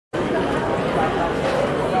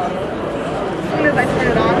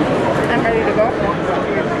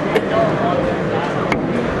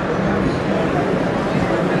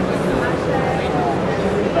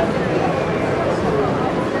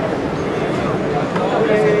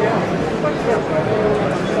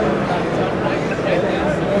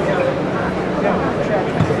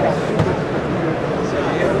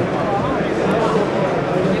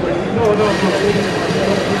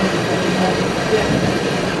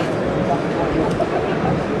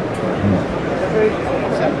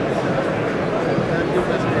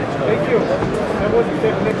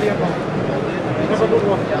When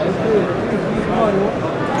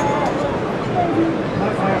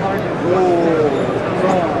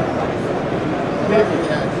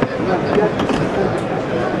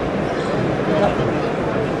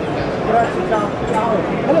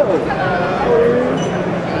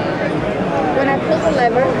I pull the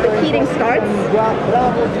lever, the heating starts.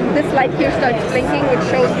 This light here starts blinking, which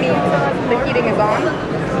shows me the heating is on.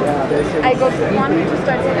 I go to 1 to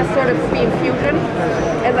start a sort of steam fusion.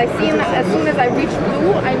 As soon as I reach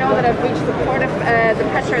blue, I know that I've reached the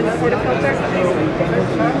pressure in the portafilter,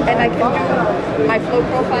 and I can do my flow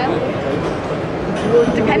profile.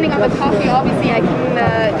 Depending on the coffee, obviously, I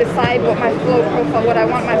can decide what I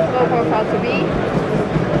want my flow profile to be.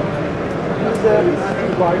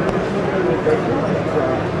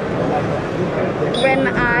 When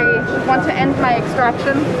I want to end my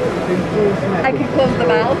extraction, I can close the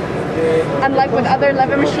valve. Unlike with other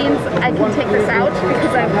lever machines, I can take this out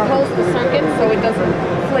because I've closed the circuit so it doesn't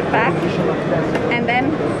flip back. And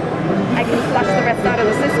then I can flush the rest out of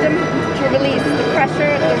the system to release the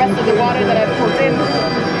pressure, the rest of the water that I've pulled in.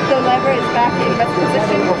 The lever is back in rest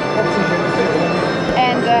position,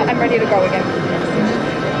 and I'm ready to go again.